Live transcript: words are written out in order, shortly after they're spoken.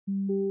You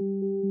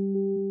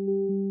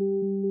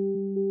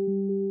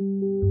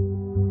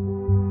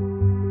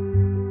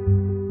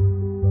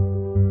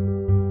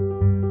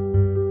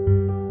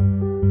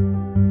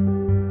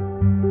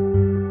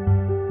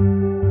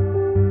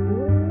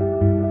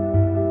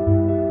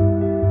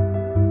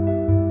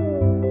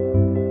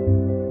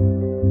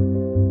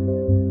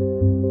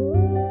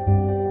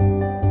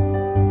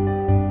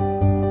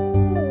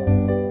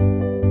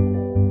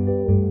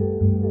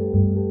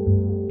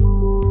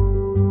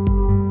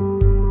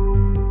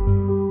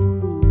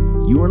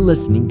are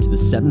listening to the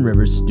Seven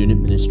Rivers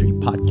Student Ministry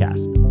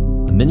Podcast,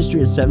 a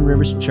ministry of Seven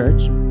Rivers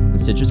Church in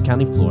Citrus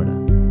County, Florida.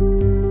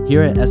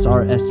 Here at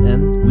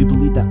SRSM, we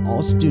believe that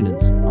all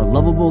students are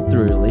lovable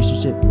through a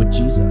relationship with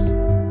Jesus.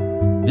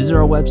 Visit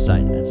our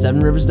website at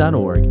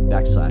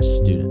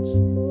sevenrivers.org/students.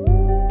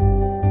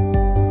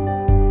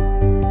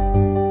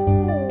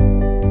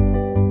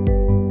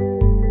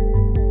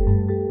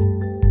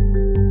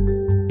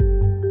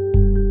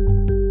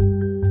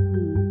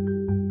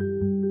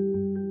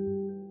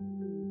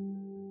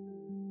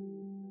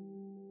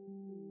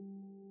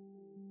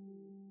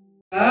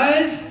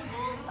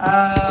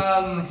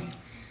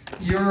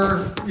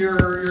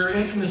 Your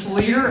infamous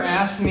leader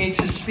asked me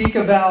to speak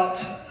about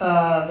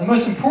the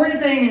most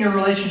important thing in your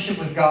relationship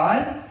with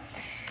God.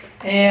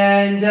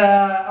 And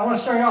I want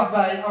to start off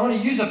I want to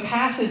use a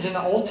passage in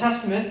the Old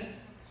Testament,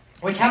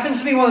 which happens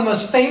to be one of the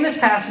most famous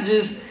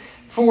passages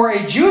for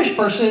a Jewish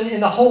person in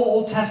the whole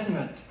Old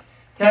Testament.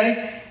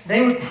 Okay?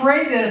 They would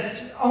pray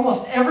this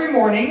almost every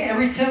morning,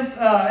 every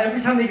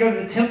time they go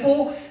to the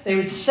temple, they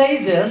would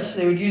say this,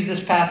 they would use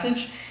this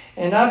passage.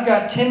 And I've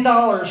got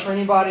 $10 for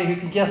anybody who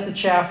can guess the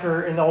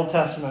chapter in the Old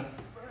Testament.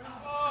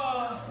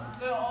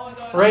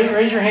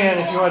 Raise your hand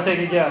if you want to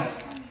take a guess.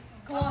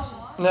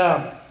 Colossians.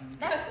 No.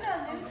 That's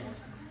not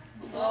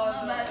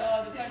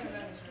The Ten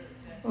Commandments.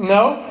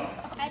 No?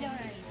 I don't know.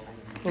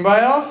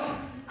 Anybody else?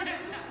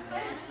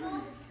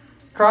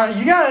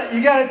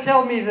 You gotta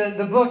tell me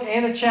the book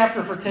and the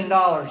chapter for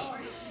 $10.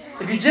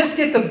 If you just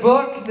get the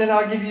book, then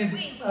I'll give you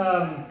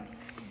a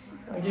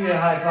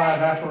high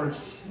five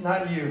afterwards.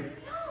 Not you.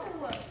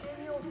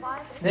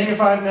 Daniel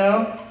 5,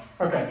 no?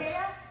 Okay.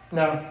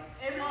 No.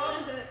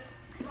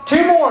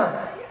 Two more.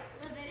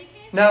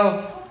 Leviticus?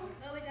 No.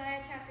 Obadiah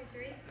chapter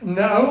 3?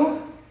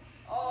 No.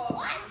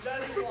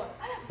 Genesis 1.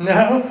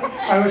 No.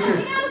 I would do.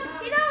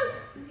 He knows.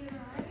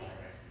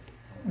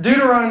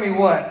 Deuteronomy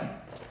what?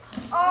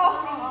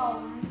 Oh,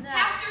 no.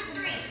 Chapter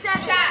 3.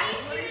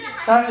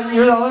 7.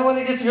 You're the only one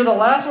that gets. You're the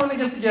last one that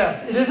gets to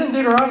guess. It isn't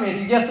Deuteronomy. If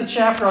you guess the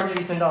chapter, I'll give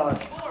you $10.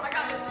 I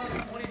got this.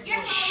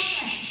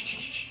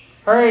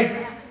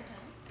 Hurry.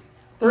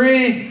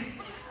 3.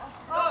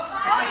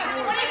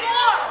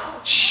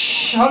 24.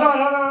 Shh. Hold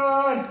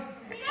on.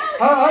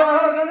 No.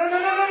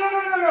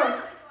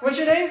 What's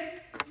your name?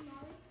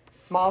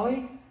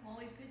 Molly.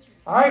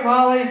 All right,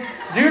 Molly.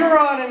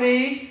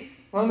 Deuteronomy,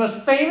 one of the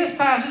most famous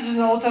passages in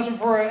the Old Testament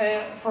for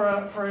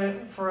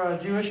a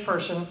Jewish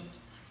person.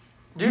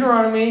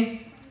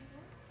 Deuteronomy.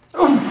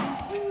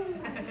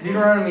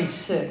 Deuteronomy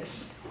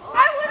 6. All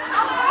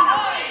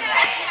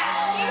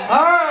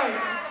right.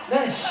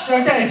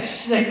 Okay,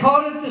 they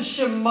called it the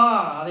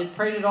Shema. They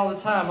prayed it all the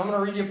time. I'm going to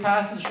read you a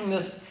passage from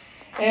this.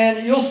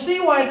 And you'll see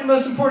why it's the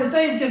most important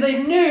thing, because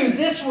they knew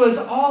this was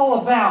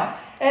all about,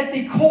 at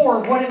the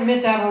core, of what it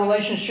meant to have a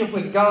relationship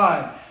with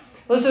God.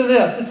 Listen to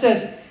this. It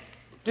says,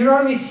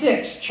 Deuteronomy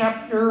 6,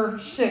 chapter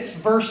 6,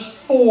 verse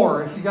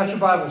 4, if you got your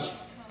Bibles.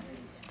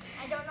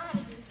 I don't know how to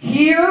do it.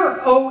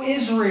 Hear, O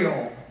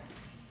Israel.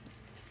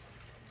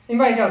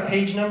 Anybody got a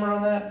page number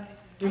on that?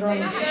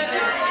 Deuteronomy 6?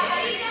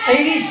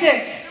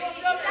 86.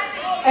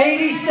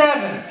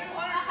 87.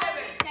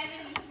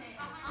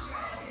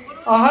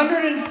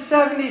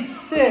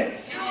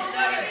 176.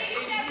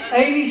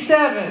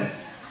 87.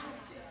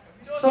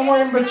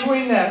 Somewhere in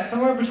between that.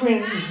 Somewhere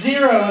between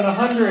 0 and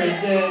 100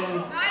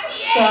 and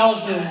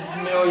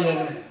 1,000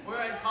 million.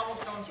 We're in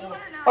cobblestone floor.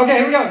 Okay,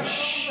 here we go.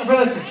 Shh.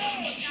 Everybody listen.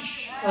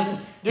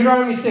 Listen.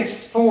 Deuteronomy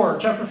 6, 4.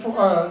 Chapter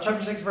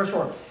 6, verse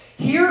 4.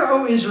 Hear,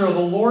 O Israel, the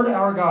Lord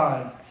our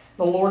God,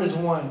 the Lord is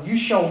one. You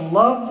shall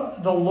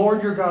love the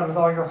Lord your God with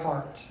all your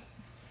heart,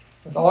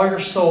 with all your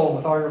soul,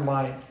 with all your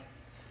might.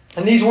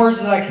 And these words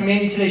that I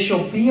command you today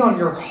shall be on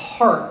your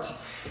heart.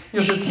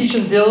 You shall teach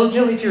them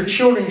diligently to your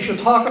children. You shall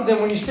talk of them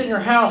when you sit in your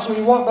house, when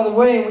you walk by the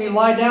way, and when you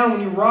lie down,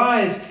 when you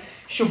rise. You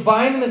shall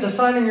bind them as a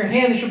sign on your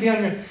hand. They shall be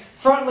on your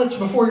frontlets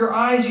before your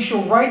eyes. You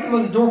shall write them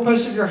on the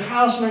doorposts of your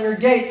house and on your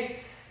gates.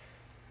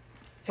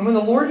 And when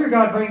the Lord your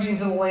God brings you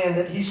into the land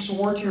that he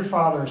swore to your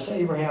fathers, to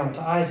Abraham,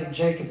 to Isaac,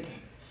 Jacob,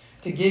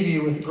 to give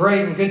you with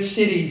great and good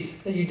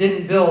cities that you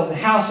didn't build, and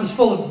houses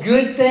full of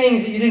good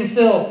things that you didn't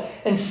fill,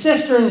 and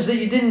cisterns that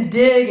you didn't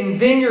dig, and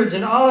vineyards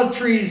and olive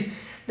trees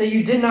that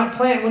you did not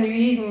plant, when you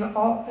eat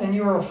and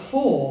you are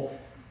full,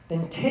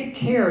 then take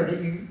care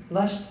that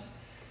lest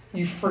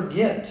you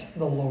forget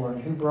the Lord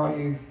who brought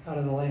you out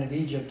of the land of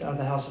Egypt, out of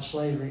the house of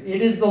slavery.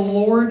 It is the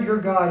Lord your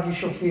God you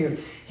shall fear.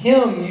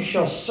 Him you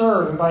shall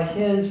serve, and by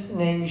his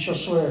name you shall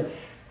swear.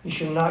 You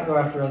shall not go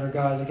after other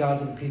gods, the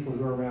gods of the people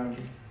who are around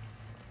you.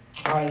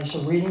 All right, it's a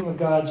reading of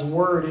God's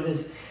Word. It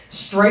is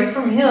straight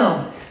from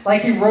Him,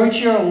 like He wrote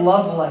you a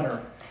love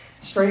letter,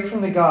 straight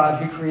from the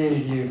God who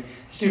created you.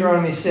 It's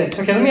Deuteronomy 6.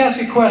 Okay, let me ask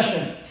you a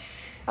question.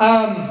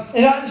 And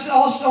it's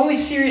only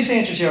serious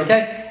answers here,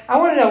 okay? I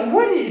want to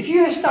know, if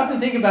you stopped and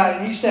think about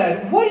it and you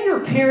said, what do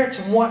your parents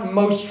want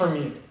most from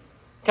you?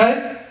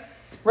 Okay?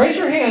 Raise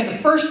your hand. The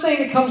first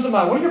thing that comes to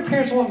mind. What do your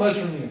parents want most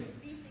from you?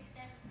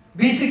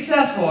 Be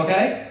successful,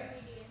 okay?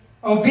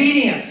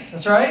 Obedience.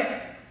 That's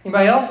right.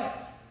 Anybody else?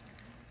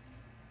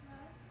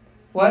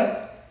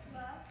 What?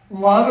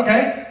 Love,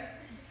 okay.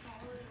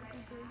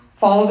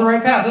 Follow the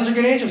right path. Those are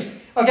good answers.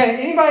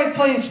 Okay, anybody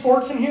playing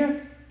sports in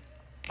here?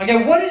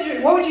 Okay, what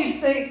would you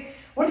think,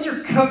 what does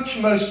your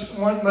coach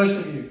want most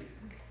of you?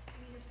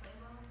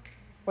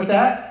 What's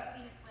that?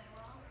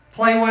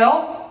 Play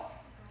well?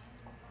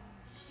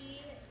 She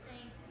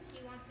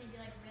wants me to do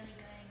like really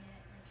good and get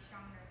like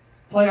stronger.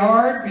 Play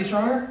hard, be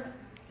stronger?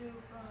 Do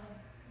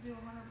 100%.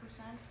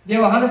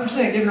 Give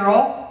 100%, give your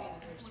all?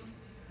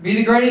 Be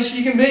the greatest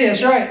you can be,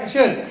 that's right, that's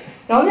good.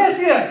 Now let me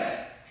ask you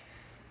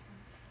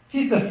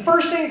this. The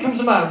first thing that comes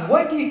to mind,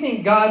 what do you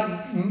think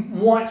God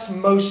wants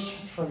most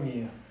from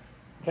you?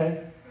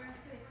 Okay? For us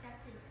to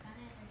accept His Son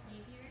as our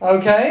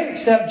Savior. Okay,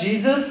 accept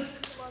Jesus.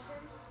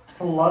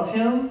 To love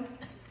Him.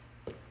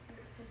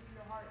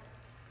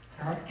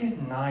 All right,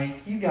 good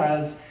night. You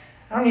guys,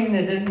 I don't even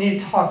need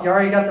to talk. You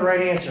already got the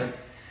right answer.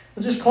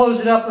 We'll just close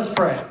it up. Let's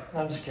pray.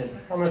 I'm just kidding.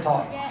 I'm going to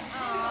talk.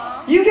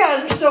 You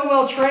guys are so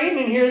well trained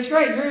in here. It's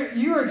great.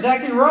 You are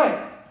exactly right.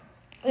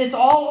 It's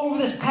all over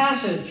this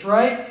passage,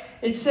 right?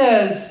 It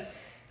says,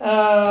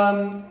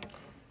 the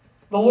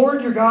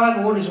Lord your God,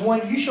 the Lord is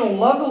one. You shall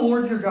love the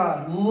Lord your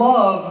God.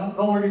 Love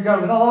the Lord your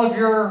God with all of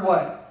your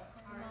what?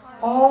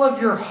 All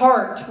of your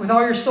heart, with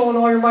all your soul and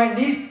all your might.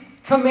 These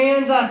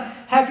commands I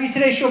have for you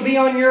today shall be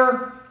on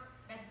your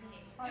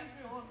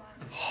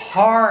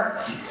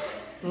heart.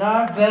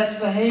 Not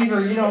best behavior.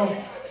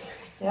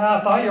 Yeah,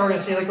 I thought you were going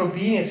to say like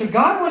obedience. So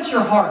God wants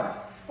your heart.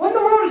 What in the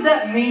world does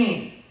that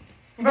mean?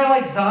 Anybody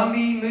like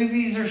zombie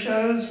movies or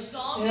shows?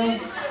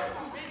 Zombies?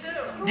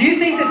 Do you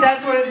think that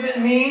that's what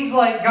it means?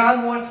 Like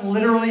God wants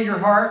literally your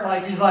heart?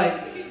 Like He's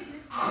like,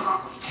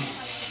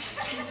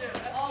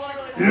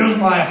 here's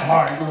my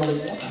heart.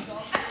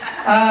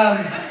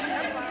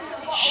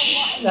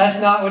 That's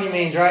not what He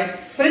means, right?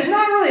 But it's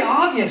not really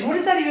obvious. What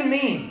does that even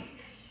mean?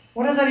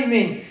 What does that even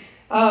mean?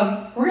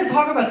 We're going to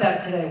talk about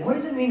that today. What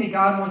does it mean that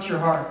God wants your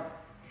heart?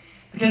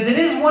 Because it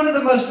is one of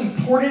the most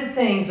important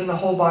things in the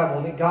whole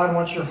Bible, that God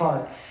wants your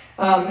heart.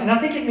 And I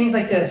think it means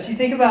like this. You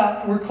think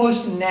about, we're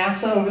close to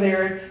NASA over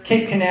there at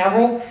Cape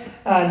Canaveral.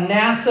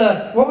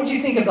 NASA, what would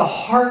you think of the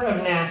heart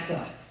of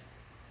NASA?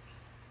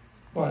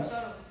 What?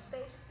 Space.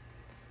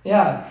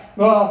 Yeah.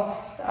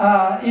 Well,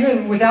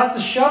 even without the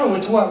shuttle,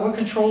 it's what? What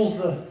controls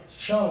the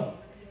shuttle?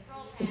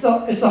 It's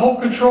the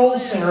whole control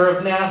center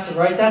of NASA,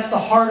 right? That's the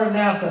heart of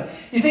NASA.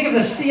 You think of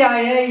the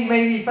CIA,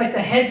 maybe it's like the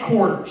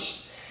headquarters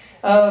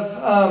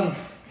of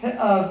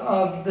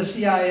the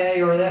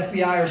CIA or the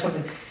FBI or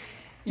something.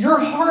 Your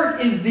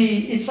heart is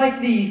it's like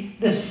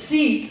the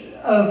seat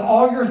of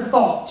all your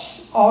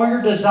thoughts, all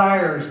your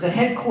desires, the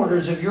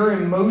headquarters of your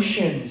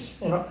emotions,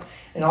 and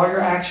all your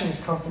actions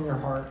come from your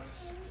heart.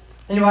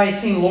 Anybody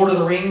seen Lord of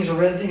the Rings or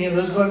read any of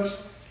those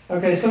books?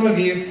 Okay, some of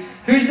you.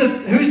 Who's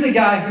the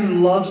guy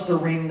who loves the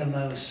ring the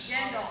most?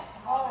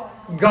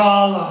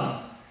 Gollum.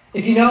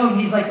 If you know him,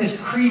 he's like this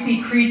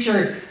creepy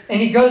creature, and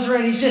he goes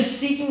around, he's just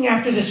seeking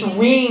after this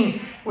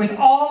ring with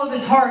all of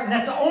his heart, and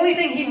that's the only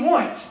thing he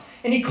wants.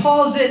 And he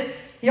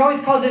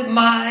always calls it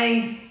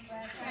my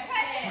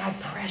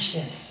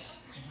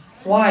precious.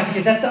 Why?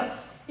 Because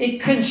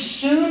it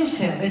consumes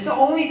him. It's the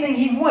only thing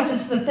he wants.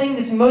 It's the thing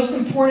that's most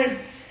important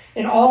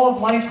in all of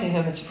life to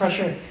him. It's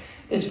precious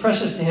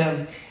to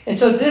him. And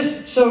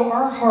so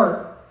our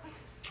heart,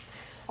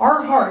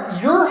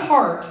 your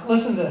heart,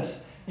 listen to this.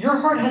 Your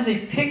heart has a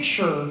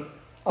picture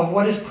of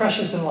what is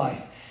precious in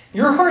life.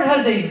 Your heart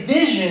has a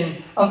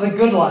vision of the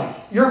good life.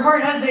 Your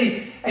heart has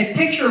a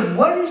picture of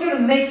what is going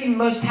to make you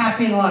most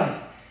happy in life.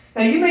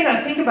 Now, you may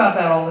not think about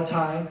that all the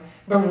time,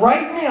 but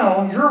right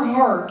now, your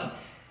heart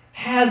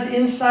has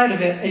inside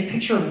of it a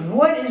picture of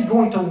what is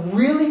going to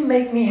really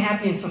make me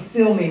happy and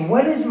fulfill me.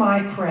 What is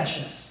my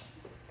precious?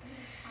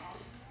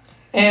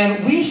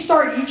 And we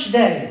start each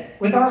day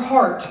with our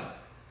heart,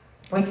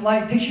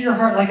 picture your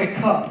heart like a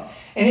cup.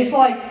 And it's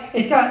like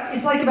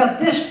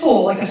about this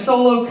full, like a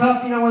Solo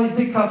cup, one of these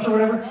big cups or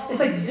whatever. It's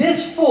like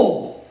this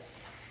full.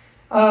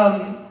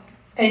 And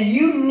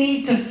you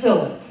need to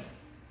fill it.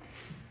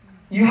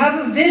 You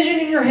have a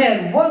vision in your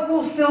head. What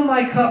will fill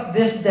my cup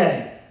this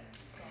day?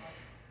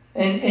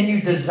 And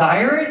you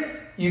desire it.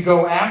 You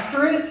go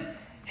after it.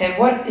 And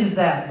what is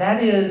that?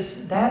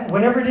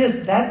 Whatever it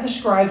is, that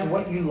describes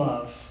what you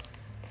love.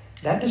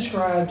 That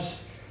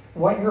describes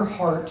what your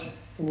heart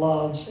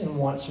loves and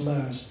wants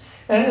most.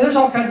 And there's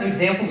all kinds of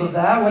examples of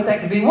that, what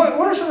that could be. What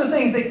are some of the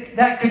things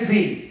that could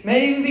be?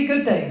 May even be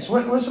good things.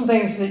 What are some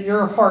things that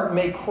your heart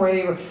may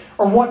crave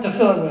or want to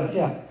fill it with?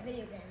 Yeah.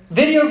 Video games.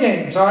 Video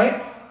games, all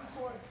right?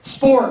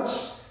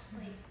 Sports.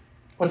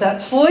 What's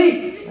that?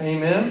 Sleep.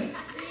 Amen.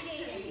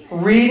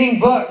 Reading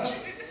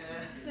books.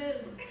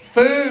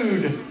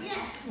 Food.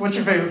 What's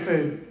your favorite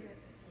food?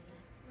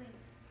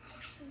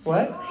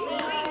 What?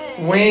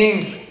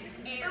 Wings.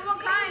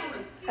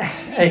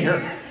 Air.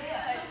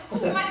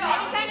 What's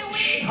that?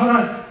 Shh, hold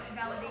on.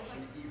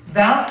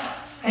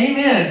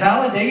 Amen.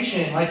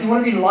 Validation. Like you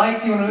want to be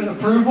liked, you want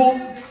approval.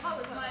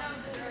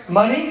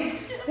 Money?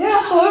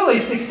 Yeah, absolutely.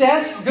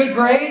 Success, good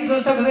grades,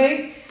 those type of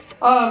things.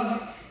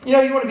 You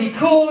want to be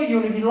cool, you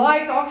want to be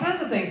liked, all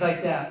kinds of things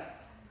like that.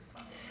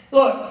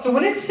 Look, so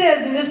when it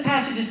says in this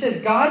passage, it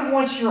says God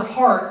wants your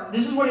heart.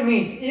 This is what it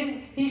means.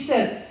 He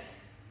says,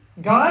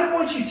 God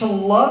wants you to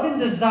love and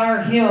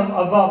desire Him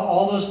above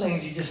all those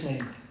things you just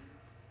named.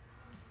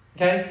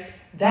 Okay?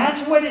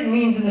 That's what it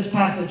means in this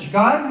passage.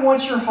 God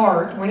wants your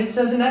heart. When it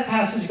says in that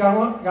passage,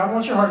 God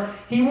wants your heart,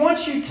 He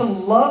wants you to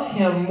love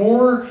Him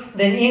more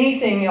than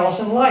anything else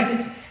in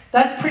life.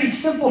 That's pretty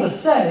simple to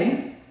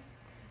say.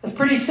 It's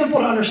pretty simple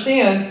to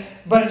understand,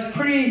 but it's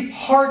pretty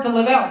hard to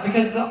live out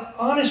because the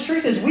honest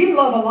truth is we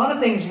love a lot of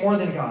things more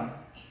than God.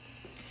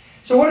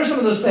 So what are some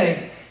of those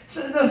things?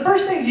 So the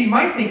first things you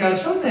might think of,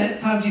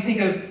 sometimes you think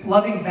of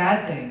loving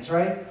bad things,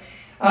 right?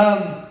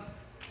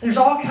 There's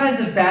all kinds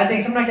of bad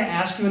things. I'm not going to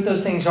ask you what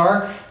those things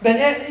are, but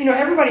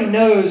everybody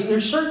knows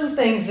there's certain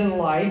things in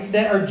life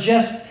that are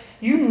just,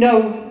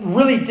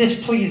 really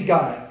displease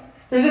God.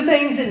 They're the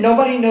things that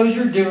nobody knows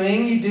you're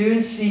doing. You do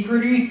in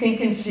secret or you think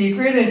in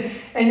secret,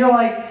 and you're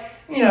like,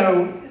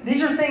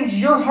 these are things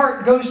your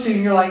heart goes to,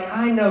 and you're like,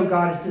 I know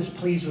God is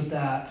displeased with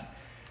that,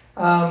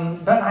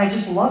 but I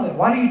just love it.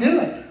 Why do you do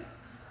it?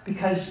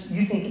 Because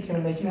you think it's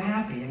going to make you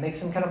happy. It makes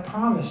some kind of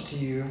promise to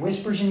you. It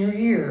whispers in your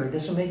ear,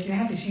 this will make you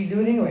happy, so you do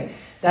it anyway.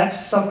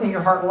 That's something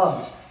your heart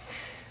loves.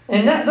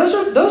 And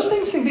those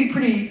things can be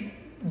pretty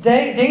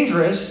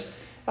dangerous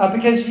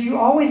because you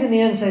always in the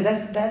end say,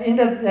 that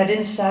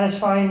didn't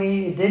satisfy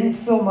me, it didn't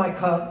fill my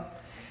cup.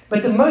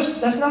 But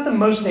that's not the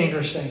most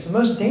dangerous things. The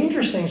most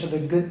dangerous things are the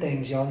good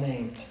things y'all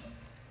named.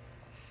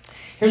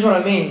 Here's what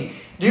I mean.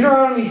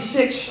 Deuteronomy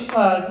 6,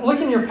 look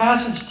in your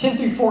passage 10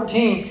 through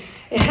 14,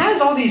 it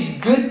has all these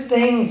good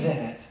things in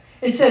it.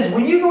 It says,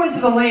 when you go into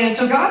the land,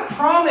 so God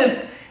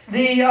promised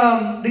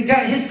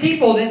His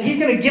people that He's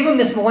going to give them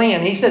this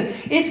land. He says,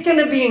 it's going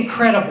to be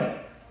incredible.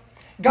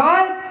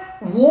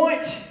 God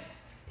wants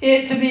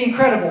it to be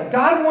incredible.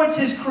 God wants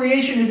His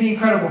creation to be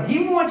incredible.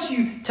 He wants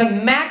you to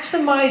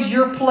maximize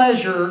your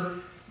pleasure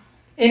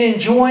in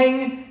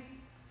enjoying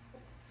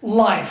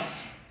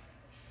life.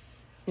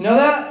 You know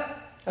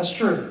that? That's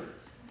true.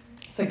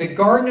 It's like the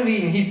Garden of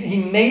Eden.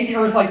 He made the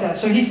earth like that.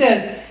 So He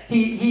says,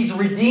 He's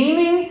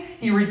redeeming.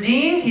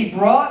 He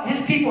brought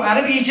His people out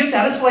of Egypt,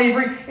 out of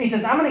slavery. And He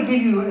says, I'm going to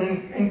give you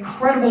an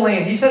incredible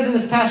land. He says in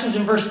this passage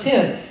in verse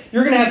 10,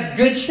 you're going to have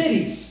good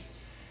cities.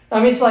 I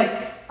mean, it's like,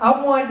 I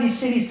want these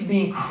cities to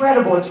be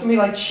incredible. It's going to be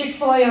like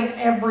Chick-fil-A on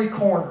every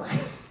corner.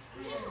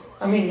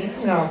 I mean,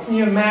 can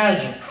you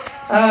imagine?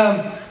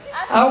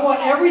 I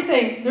want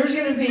everything.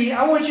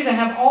 I want you to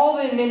have all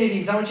the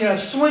amenities. I want you to have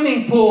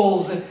swimming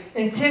pools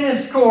and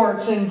tennis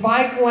courts and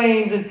bike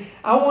lanes. And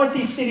I want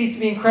these cities to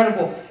be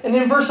incredible. And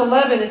then in verse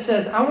 11 it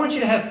says, I want you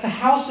to have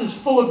houses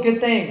full of good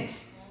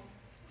things.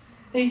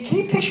 Hey, can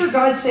you picture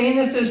God saying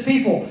this to His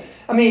people?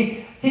 I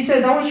mean, He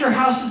says, I want your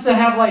houses to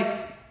have like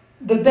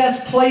the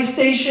best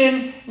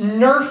PlayStation,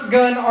 Nerf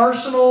gun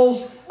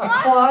arsenals, a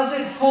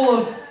closet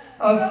full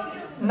of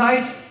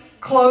nice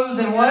clothes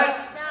and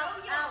what?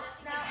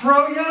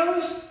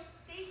 Froyos?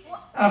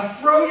 A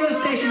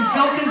Froyo station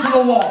built into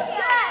the wall.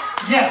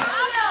 Yes.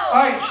 All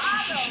right.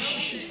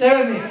 Shh.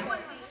 Stay with me.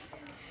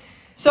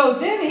 So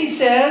then He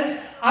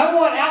says, I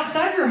want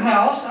outside your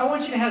house, I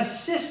want you to have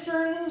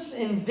cisterns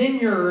and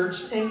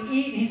vineyards and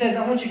eat. He says,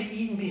 I want you to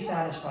eat and be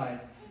satisfied.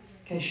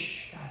 Okay,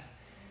 shh, guys.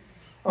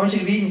 I want you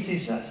to eat and be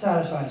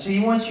satisfied. So He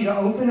wants you to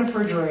open a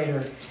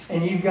refrigerator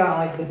and you've got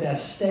like the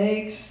best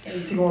steaks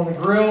to go on the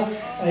grill.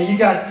 You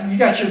got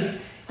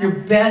your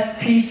best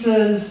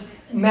pizzas,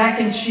 mac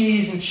and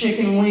cheese and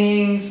chicken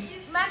wings.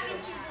 Mac and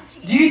cheese and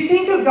chicken. Do you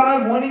think of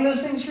God wanting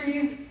those things for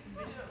you?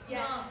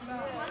 Yes.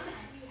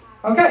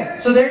 Okay,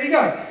 so there you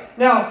go.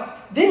 Now,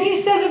 then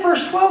He says in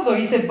verse 12 though,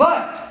 He said,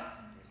 but,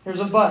 here's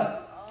a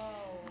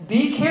but.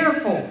 Be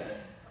careful.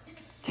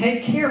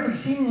 Take care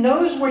because He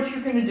knows what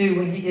you're going to do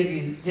when He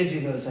gives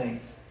you those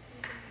things.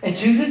 And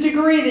to the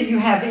degree that you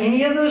have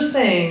any of those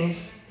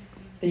things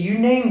that you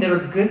name that are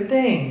good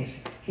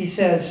things, He's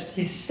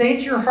saying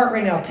to your heart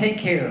right now, take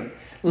care.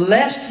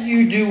 Lest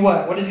you do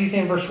what? What does He say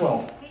in verse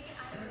 12?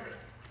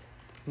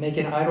 Make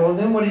an idol of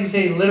them. What does He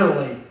say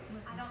literally?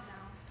 I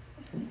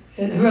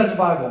don't know. Who has a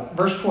Bible?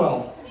 Verse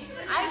 12.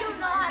 I don't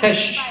know how Okay, to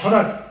shh, read hold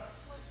on.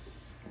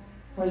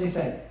 What does He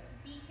say?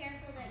 Be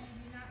careful that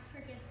you do not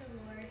forget the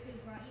Lord who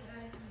brought you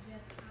out of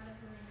Egypt, out of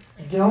the land of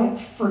slavery. Don't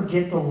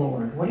forget the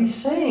Lord. What He's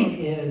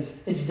saying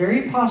is, it's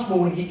very possible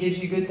when He gives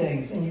you good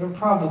things, and even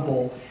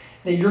probable,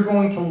 that you're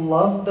going to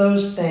love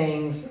those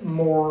things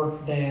more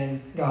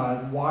than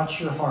God. Watch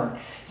your heart.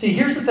 See,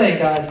 here's the thing,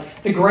 guys.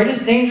 The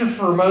greatest danger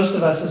for most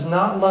of us is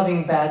not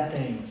loving bad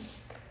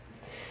things.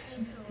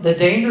 The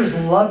danger is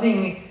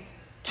loving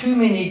too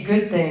many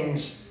good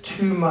things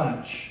too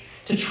much.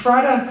 To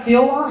try to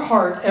fill our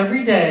heart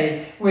every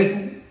day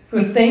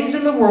with things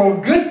in the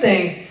world, good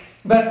things,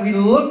 but we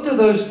look to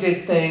those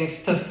good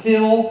things to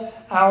fill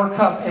our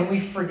cup and we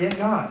forget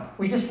God.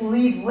 We just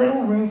leave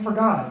little room for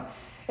God.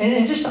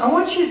 And just, I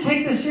want you to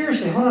take this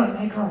seriously. Hold on.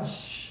 Hey,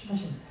 girls,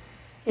 listen.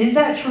 Is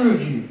that true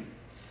of you?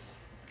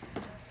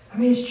 I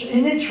mean,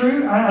 isn't it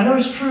true? I know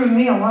it's true of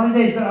me a lot of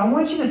days, but I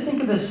want you to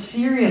think of the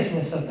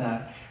seriousness of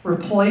that.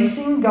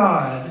 Replacing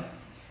God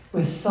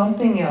with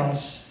something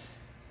else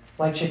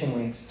like chicken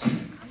wings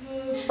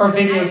or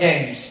video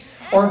games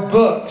or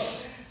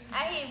books.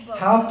 I hate books.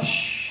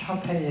 How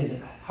petty is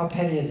it? How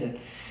petty is it?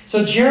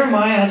 So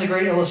Jeremiah has a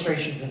great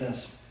illustration for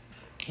this.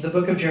 The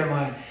book of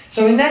Jeremiah.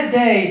 So in that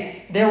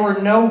day, there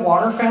were no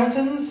water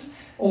fountains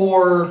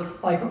or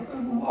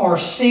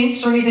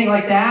sinks or anything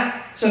like that.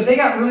 So if they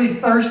got really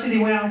thirsty, they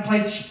went out and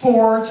played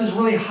sports. It was a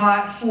really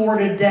hot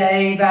Florida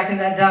day back in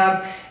that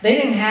time. They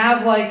didn't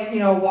have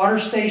a water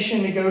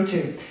station to go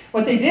to.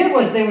 What they did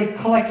was they would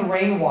collect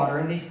rainwater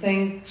in these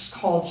things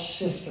called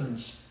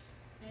cisterns.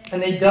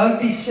 And they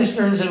dug these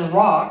cisterns in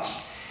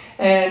rocks,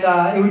 and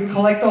it would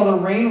collect all the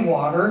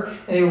rainwater,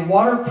 and they would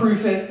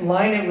waterproof it,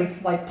 line it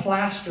with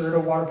plaster to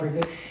waterproof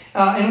it.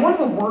 And one of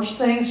the worst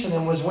things for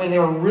them was when they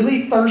were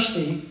really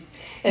thirsty,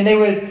 and they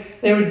were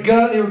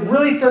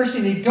really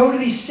thirsty, they'd go to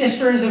these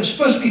cisterns that were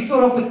supposed to be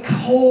filled up with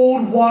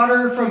cold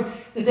water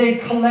that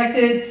they'd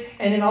collected,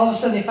 and then all of a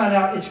sudden they found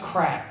out it's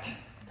cracked.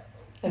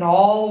 And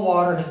all the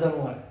water has done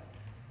what?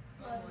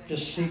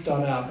 Just seeped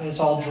on out, and it's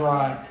all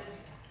dry.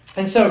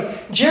 And so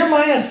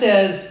Jeremiah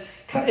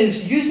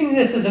is using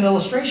this as an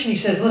illustration. He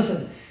says,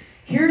 listen,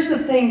 here's the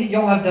thing that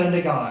y'all have done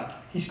to God.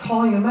 He's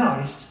calling them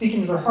out. He's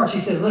speaking to their hearts. He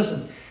says,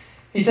 listen.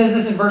 He says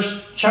this in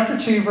chapter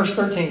 2, verse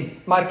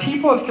 13. My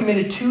people have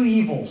committed two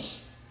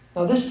evils.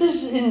 Now this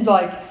is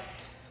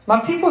my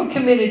people have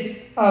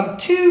committed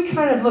two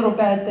kind of little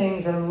bad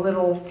things and a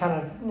little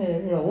kind of,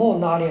 a little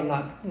naughty I'm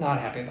not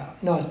happy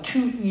about. No,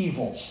 two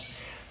evils.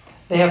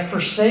 They have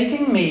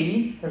forsaken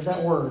me, there's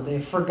that word, they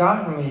have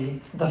forgotten me,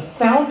 the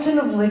fountain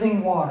of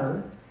living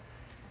water,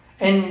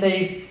 and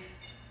they've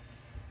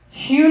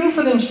hewn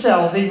for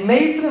themselves, they've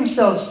made for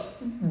themselves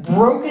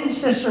broken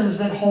cisterns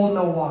that hold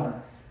no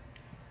water.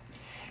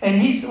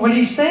 And what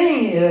he's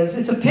saying is,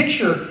 it's a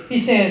picture.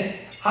 He's saying,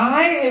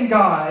 I am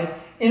God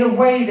in a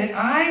way that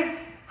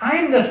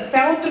I'm the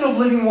fountain of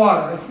living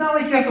water. It's not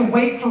like you have to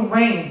wait for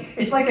rain.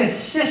 It's like a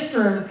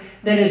cistern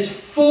that is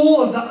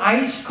full of the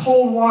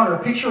ice-cold water.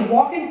 Picture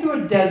walking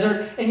through a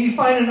desert and you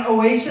find an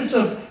oasis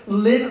of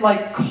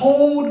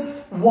cold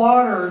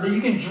water that you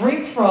can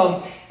drink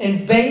from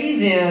and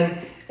bathe in,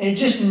 and it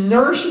just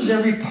nourishes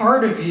every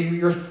part of you,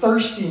 your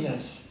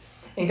thirstiness.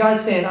 And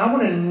God's saying, I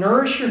want to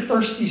nourish your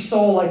thirsty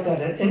soul like that.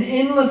 An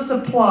endless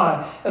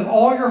supply of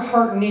all your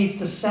heart needs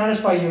to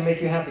satisfy you and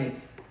make you happy.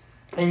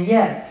 And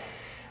yet,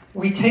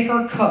 we take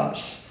our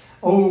cups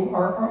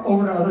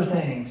over to other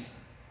things,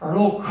 our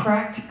little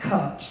cracked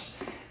cups,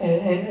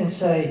 and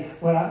say,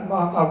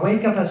 I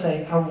wake up and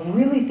say, I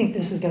really think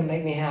this is going to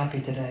make me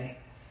happy today.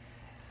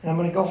 And I'm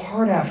going to go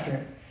hard after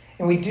it.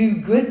 And we do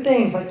good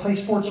things like play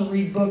sports and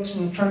read books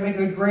and try to make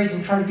good grades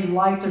and try to be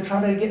liked or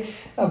try to get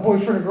a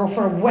boyfriend or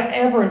girlfriend or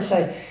whatever and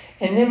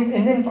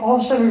then all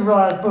of a sudden we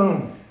realize,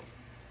 boom,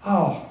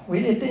 at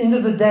the end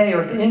of the day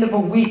or at the end of a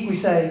week we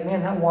say,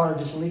 man, that water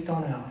just leaked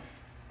on out.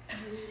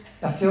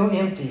 I feel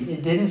empty.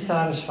 It didn't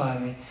satisfy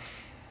me.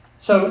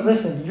 So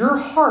listen, your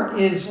heart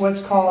is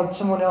what's called,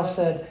 someone else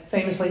said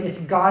famously, it's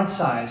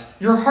God-sized.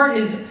 Your heart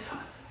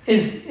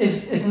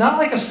is not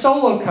like a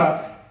solo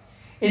cup.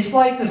 It's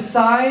like the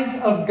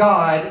size of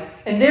God,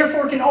 and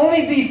therefore can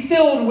only be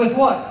filled with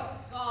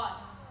what? God.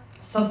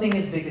 Something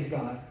as big as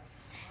God.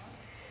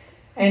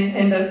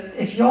 And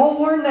if y'all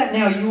learn that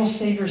now, you will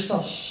save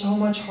yourself so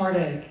much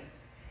heartache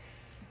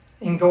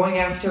in going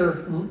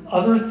after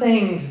other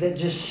things that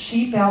just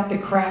seep out the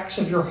cracks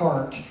of your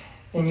heart,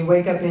 and you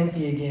wake up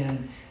empty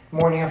again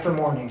morning after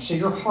morning. So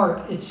your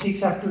heart, it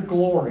seeks after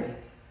glory,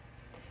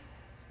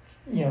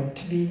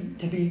 to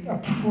be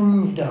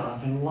approved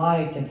of and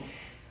liked. And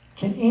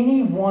can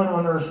anyone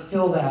on earth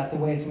fill that the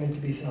way it's meant to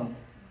be filled?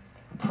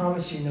 I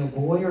promise you, no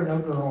boy or no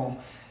girl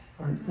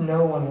or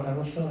no one will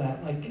ever fill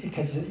that,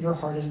 because your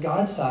heart is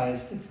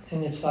God-sized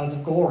in its size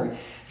of glory.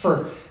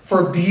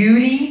 For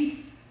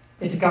beauty,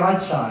 it's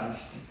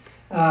God-sized.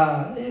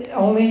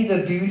 Only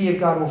the beauty of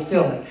God will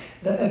fill it.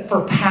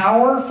 For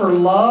power, for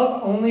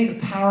love, only the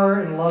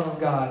power and love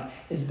of God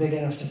is big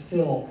enough to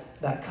fill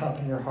that cup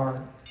in your heart.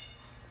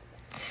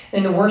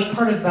 And the worst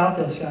part about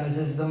this, guys,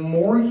 is the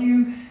more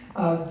you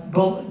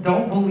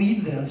don't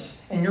believe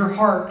this, and your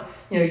heart,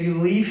 you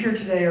leave here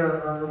today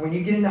or when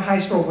you get into high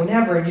school,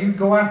 whenever, and you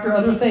go after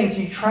other things,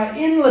 you try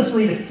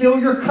endlessly to fill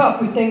your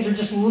cup with things that are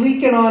just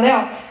leaking on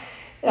out.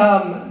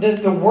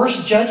 The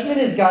worst judgment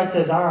is God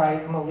says, all right,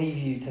 I'm going to leave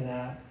you to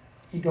that.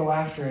 You go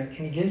after it,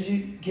 and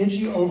He gives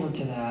you over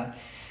to that.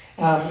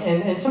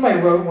 And somebody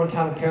wrote one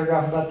time a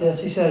paragraph about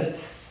this. He says,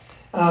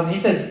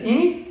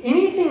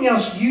 anything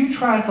else you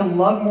try to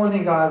love more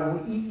than God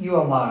will eat you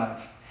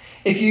alive.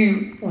 If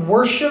you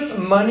worship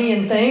money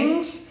and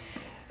things,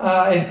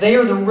 if they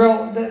are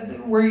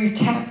where you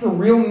tap the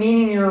real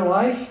meaning in your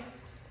life,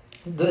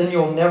 then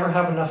you'll never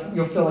have enough.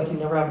 You'll feel like you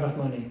never have enough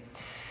money.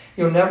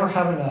 You'll never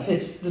have enough.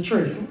 It's the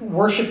truth.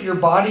 Worship your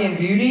body and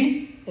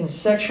beauty and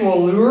sexual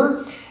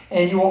allure,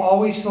 and you will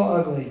always feel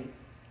ugly.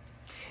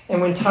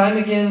 And when time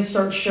again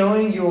starts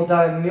showing, you will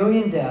die a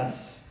million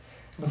deaths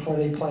before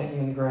they plant you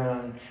in the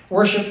ground.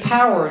 Worship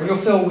power, and you'll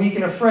feel weak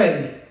and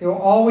afraid. You'll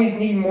always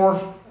need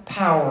more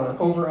power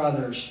over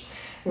others.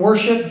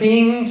 Worship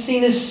being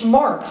seen as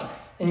smart,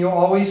 and you'll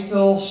always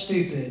feel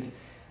stupid,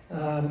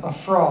 a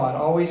fraud,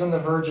 always on the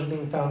verge of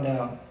being found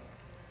out.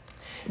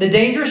 The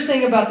dangerous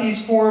thing about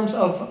these forms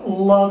of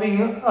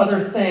loving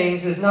other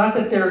things is not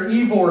that they're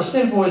evil or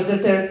sinful, is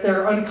that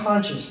they're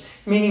unconscious,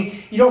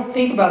 meaning you don't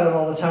think about it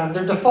all the time.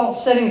 They're default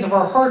settings of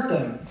our heart,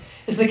 though.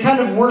 It's the kind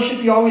of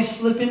worship you always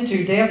slip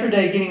into day after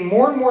day, getting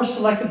more and more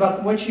selective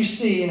about what you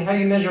see and how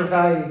you measure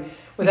value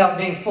without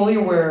being fully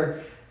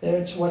aware that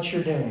it's what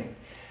you're doing.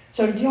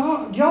 So do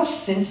y'all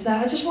sense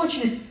that? I just want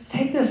you to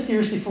take this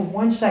seriously for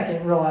 1 second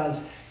and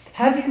realize,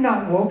 have you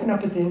not woken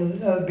up at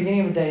the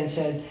beginning of the day and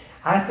said,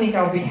 I think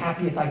I'll be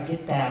happy if I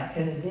get that.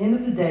 And at the end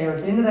of the day or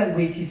at the end of that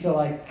week, you feel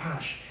like,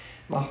 gosh,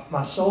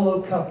 my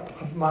solo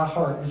cup of my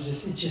heart was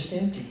just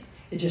empty.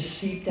 It just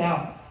seeped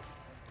out.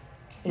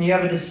 And you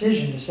have a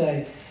decision to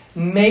say,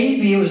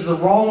 maybe it was the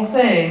wrong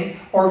thing,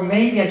 or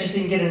maybe I just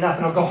didn't get enough,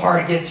 and I'll go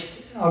hard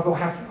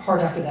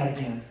after that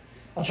again.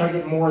 I'll try to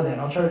get more of that.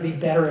 I'll try to be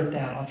better at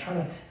that. I'll try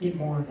to get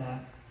more of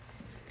that.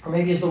 Or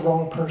maybe it's the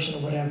wrong person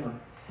or whatever.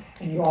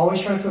 And you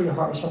always try to fill your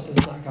heart with something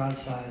that's not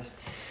God-sized.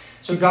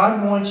 So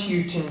God wants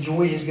you to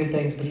enjoy His good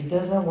things, but He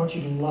does not want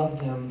you to love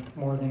them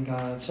more than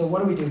God. So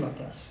what do we do about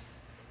this?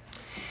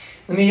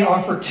 Let me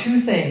offer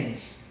 2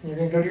 things. You're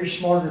going to go to your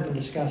small group and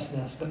discuss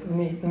this, but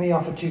let me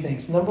offer 2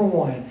 things. Number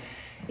 1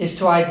 is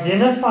to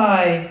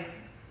identify,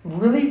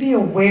 really be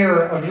aware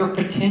of your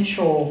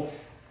potential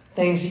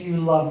things that you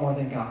love more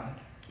than God.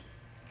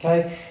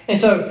 Okay? And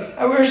so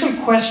there are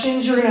some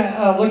questions you're going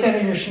to look at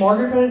in your small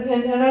group,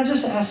 and I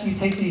just ask you to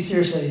take these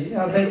seriously.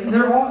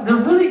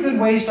 They're really good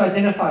ways to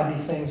identify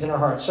these things in our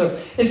hearts.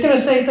 So it's going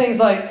to say things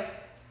like,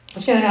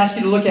 it's going to ask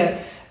you to look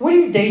at, what do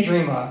you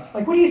daydream of?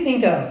 Like, what do you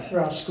think of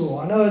throughout school?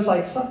 I know it's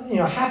like,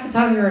 half the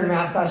time you're in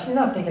math class, you're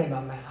not thinking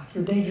about math.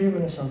 You're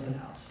daydreaming of something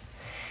else.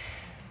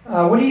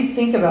 What do you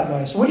think about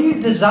most? What do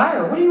you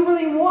desire? What do you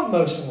really want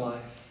most in life?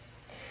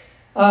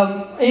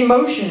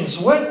 Emotions.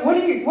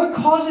 What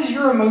causes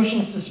your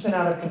emotions to spin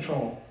out of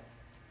control?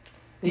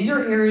 These are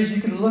areas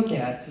you could look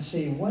at to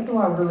see, what do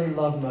I really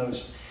love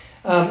most?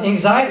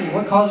 Anxiety.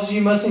 What causes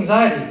you most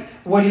anxiety?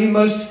 What do you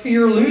most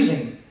fear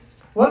losing?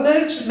 What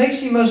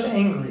makes you most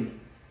angry?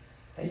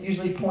 That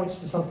usually points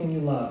to something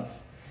you love.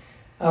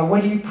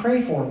 What do you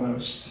pray for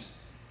most?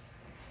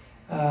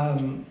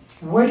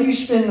 What do you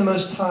spend the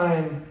most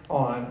time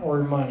on,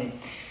 or money?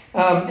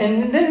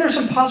 And then there's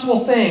some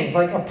possible things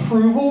like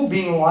approval,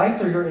 being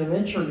liked, or your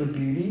image, or your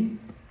beauty.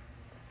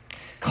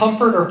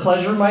 Comfort or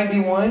pleasure might be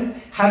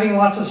one. Having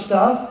lots of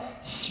stuff.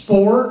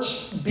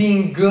 Sports,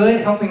 being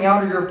good, helping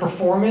out, or your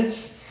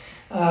performance.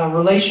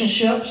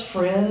 Relationships,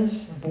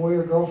 friends, boy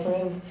or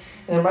girlfriend.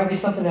 And there might be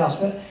something else.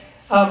 But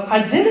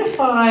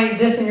identify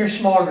this in your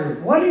small group.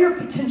 What are your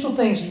potential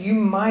things you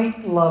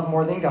might love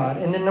more than God?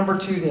 And then number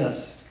 2,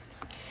 this.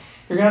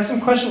 You're going to have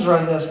some questions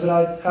around this, but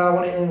I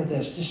want to end with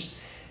this.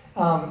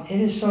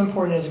 It is so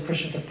important as a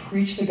Christian to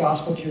preach the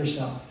gospel to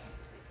yourself.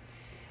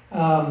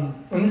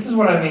 And this is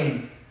what I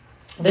mean.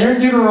 There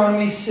in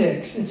Deuteronomy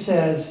 6,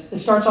 it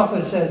starts off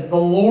and it says, the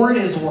Lord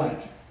is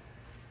what?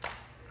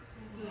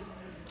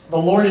 The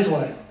Lord is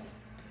what?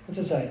 What's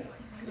it say?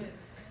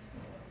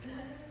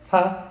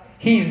 Huh?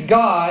 He's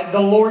God. The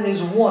Lord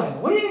is one.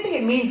 What do you think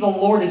it means the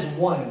Lord is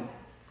one?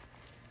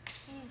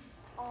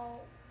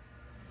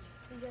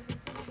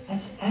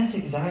 That's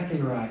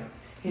exactly right.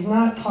 He's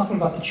not talking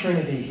about the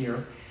Trinity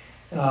here.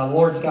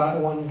 Lord's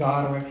God, one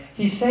God.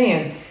 He's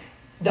saying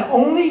the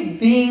only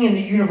being in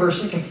the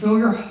universe that can fill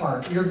your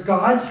heart, your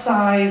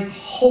God-sized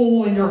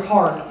hole in your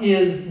heart,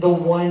 is the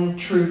one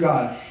true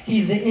God.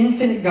 He's the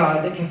infinite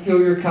God that can fill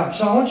your cup.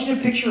 So I want you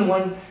to picture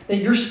one that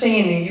you're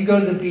standing. You go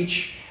to the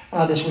beach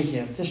this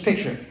weekend. Just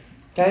picture it.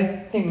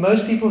 Okay? I think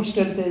most people have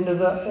stood at the end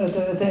of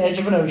at the edge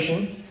of an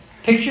ocean.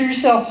 Picture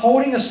yourself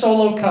holding a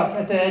solo cup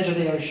at the edge of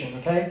the ocean.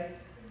 Okay?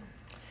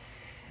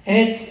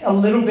 And it's a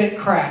little bit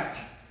cracked.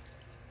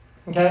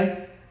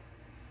 Okay?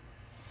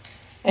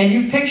 And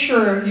you've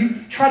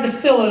tried to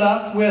fill it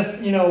up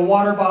with, a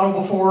water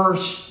bottle before,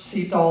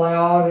 seeped all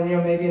out, and,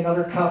 maybe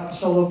another cup,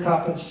 solo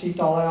cup, and seeped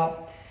all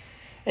out.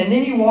 And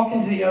then you walk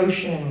into the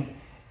ocean,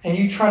 and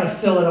you try to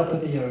fill it up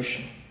with the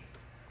ocean.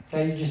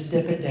 Okay? You just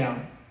dip it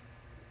down.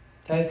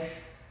 Okay?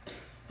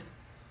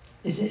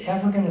 Is it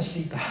ever going to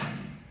seep out?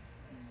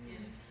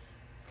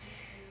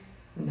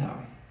 No.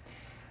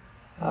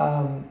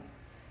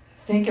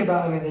 Think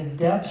about, the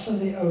depths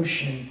of the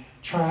ocean.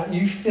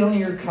 You filling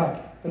your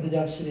cup with the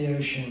depths of the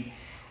ocean.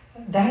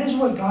 That is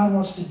what God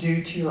wants to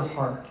do to your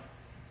heart.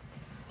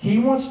 He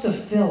wants to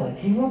fill it.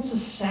 He wants to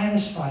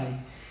satisfy you.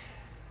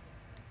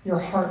 your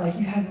heart like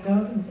you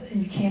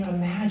can't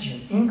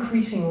imagine,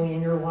 increasingly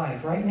in your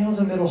life, right now as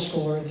a middle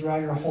schooler and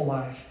throughout your whole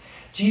life.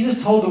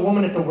 Jesus told the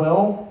woman at the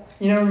well,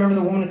 remember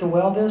the woman at the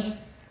well this?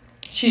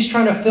 She's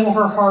trying to fill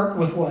her heart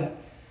with what?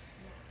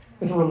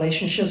 With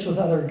relationships with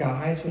other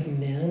guys, with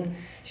men.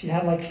 She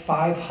had like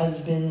 5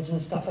 husbands and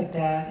stuff like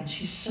that, and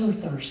she's so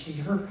thirsty.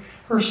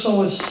 Her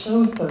soul is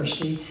so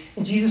thirsty,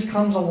 and Jesus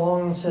comes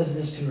along and says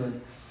this to her.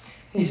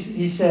 He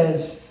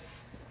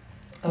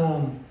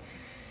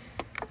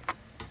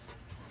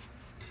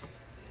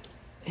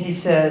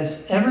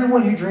says,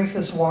 everyone who drinks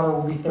this water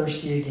will be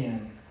thirsty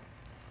again.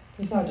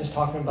 He's not just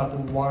talking about the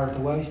water at the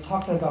well. He's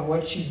talking about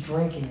what she's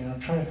drinking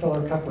and trying to fill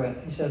her cup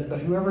with. He says, but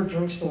whoever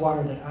drinks the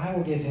water that I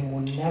will give him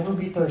will never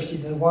be thirsty.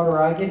 The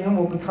water I give him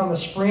will become a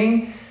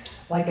spring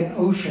like an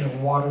ocean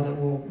of water that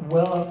will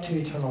well up to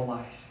eternal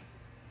life.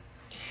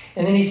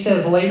 And then he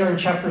says later in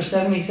chapter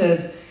 7, he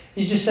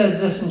just says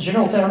this in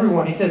general to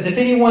everyone. He says, if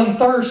anyone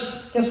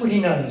thirsts, guess what he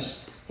knows?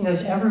 He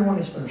knows everyone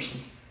is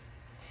thirsty.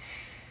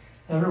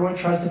 Everyone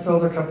tries to fill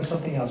their cup with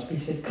something else. But he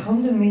said,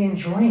 come to me and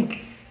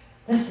drink.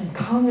 Listen,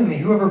 come to me.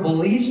 Whoever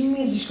believes in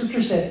me, as the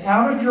scripture said,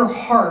 out of your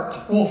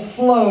heart will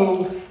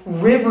flow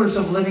rivers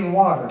of living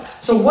water.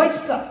 So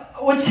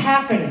what's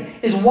happening?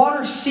 Is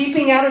water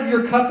seeping out of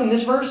your cup in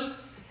this verse?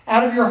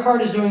 Out of your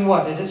heart is doing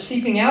what? Is it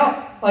seeping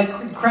out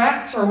like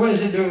cracks, or what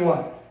is it doing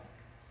what?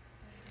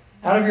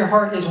 Out of your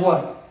heart is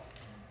what?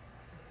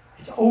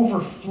 It's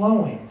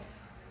overflowing.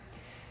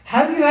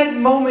 Have you had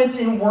moments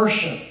in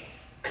worship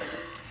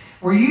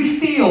where you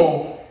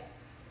feel,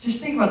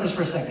 just think about this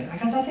for a second,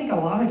 because I think a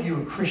lot of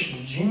you are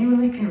Christian,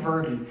 genuinely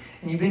converted,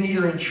 and you've been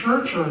either in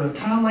church or at a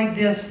time like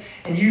this,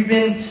 and you've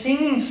been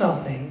singing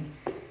something,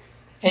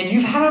 and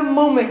you've had a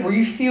moment where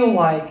you feel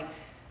like,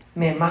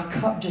 man, my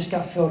cup just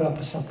got filled up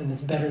with something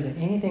that's better than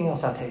anything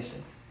else I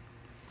tasted.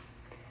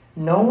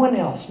 No one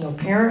else, no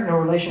parent, no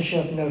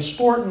relationship, no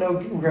sport, no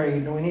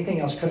grade, no anything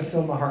else could have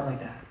filled my heart like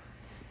that.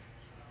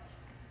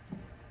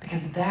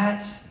 Because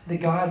that's the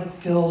God that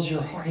fills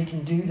your heart. He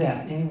can do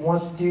that, and He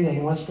wants to do that. He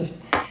wants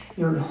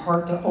your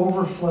heart to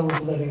overflow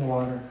with living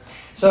water.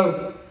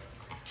 So,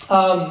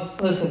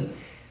 listen.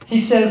 He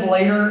says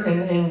later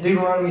in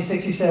Deuteronomy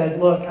 6, he said,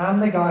 look, I'm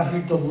the God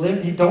who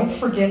delivered. Don't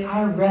forget,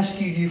 I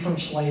rescued you from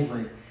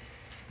slavery.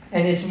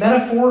 And it's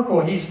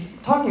metaphorical. He's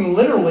talking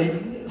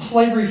literally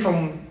slavery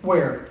from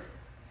where?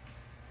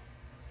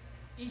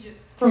 Egypt.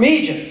 From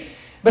Egypt.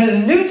 But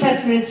in the New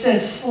Testament, it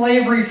says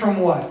slavery from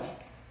what?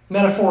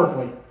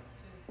 Metaphorically.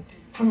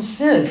 From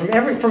sin.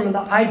 From the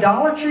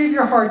idolatry of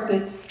your heart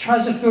that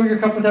tries to fill your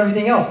cup with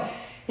everything else.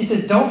 He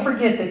says, don't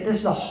forget that this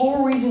is the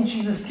whole reason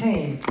Jesus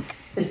came.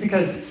 Is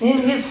because in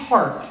His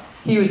heart,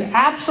 He was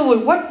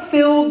absolute. What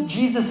filled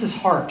Jesus'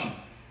 heart?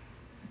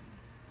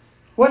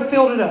 What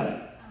filled it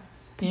up?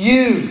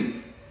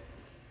 You.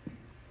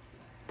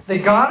 The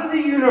God of the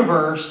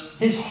universe,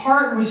 His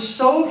heart was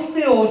so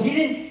filled,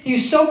 He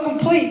was so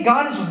complete.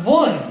 God is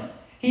one.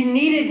 He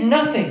needed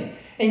nothing.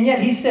 And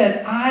yet He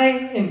said, I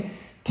am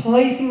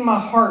placing my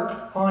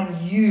heart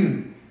on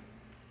you.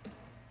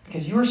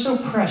 Because you're so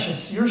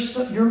precious.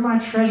 You're my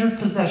treasured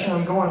possession.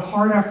 I'm going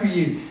hard after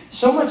you.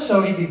 So much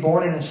so, He'd be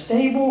born in a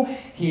stable.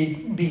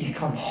 He'd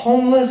become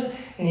homeless.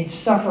 And He'd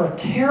suffer a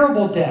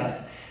terrible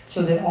death.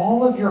 So that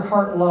all of your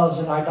heart loves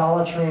and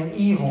idolatry and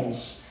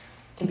evils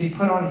to be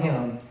put on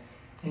Him.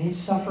 And He'd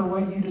suffer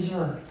what you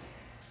deserve.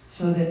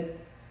 So that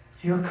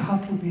your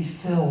cup would be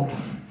filled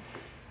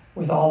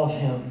with all of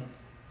Him.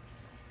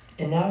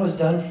 And that was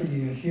done for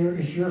you. If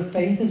your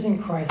faith is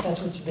in Christ,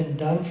 that's what's been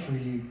done for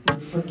you. You're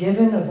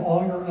forgiven of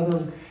all your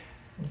other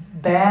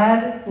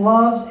bad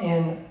loves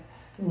and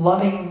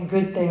loving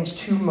good things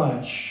too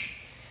much.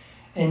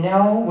 And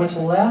now what's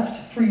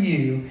left for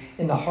you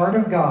in the heart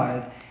of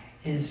God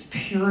is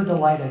pure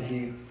delight of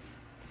you.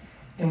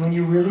 And when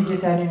you really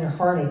get that in your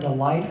heart, a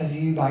delight of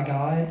you by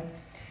God,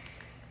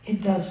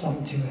 it does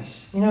something to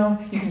us. You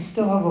can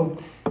still have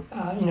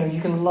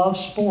you can love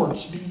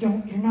sports, but you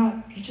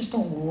just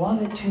don't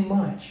love it too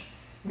much.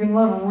 You can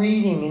love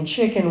reading and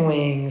chicken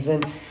wings,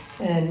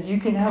 and you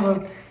can have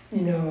a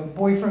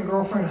boyfriend,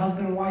 girlfriend,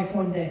 husband, wife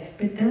one day,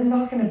 but they're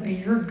not going to be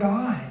your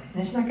God,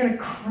 and it's not going to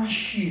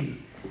crush you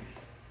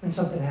when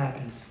something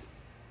happens.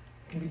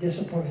 You can be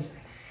disappointed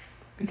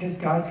because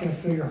God's going to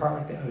fill your heart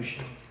like the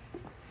ocean.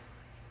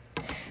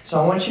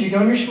 So I want you to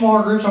go in your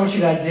small groups. I want you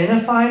to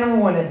identify, number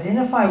one,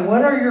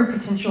 what are your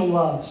potential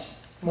loves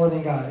more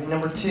than God. And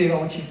number two, I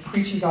want you to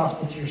preach the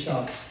gospel to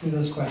yourself through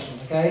those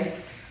questions, okay?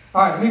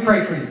 All right, let me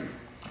pray for you.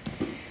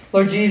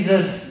 Lord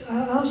Jesus,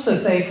 I'm so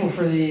thankful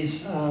for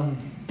these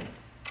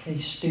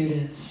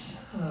students.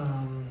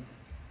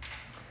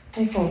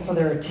 Thankful for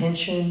their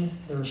attention,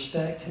 their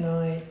respect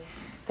tonight.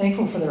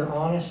 Thankful for their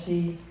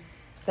honesty.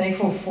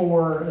 Thankful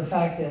for the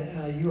fact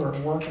that you are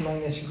at work among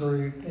this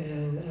group.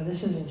 And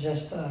this isn't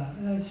just,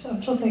 I'm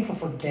so thankful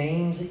for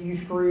games at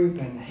youth group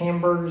and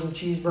hamburgers and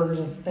cheeseburgers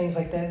and things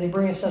like that. They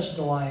bring us such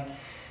delight.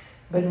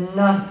 But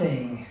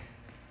nothing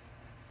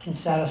can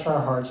satisfy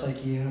our hearts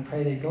like you. And I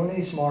pray they'd go into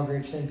these small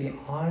groups and be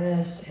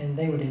honest, and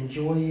they would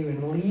enjoy you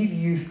and leave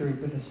youth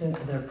group with a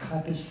sense that their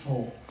cup is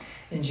full.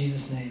 In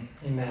Jesus' name,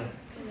 amen.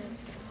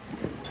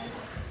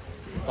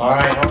 All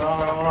right, hold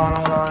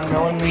on.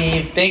 No one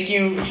leave. Thank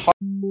you.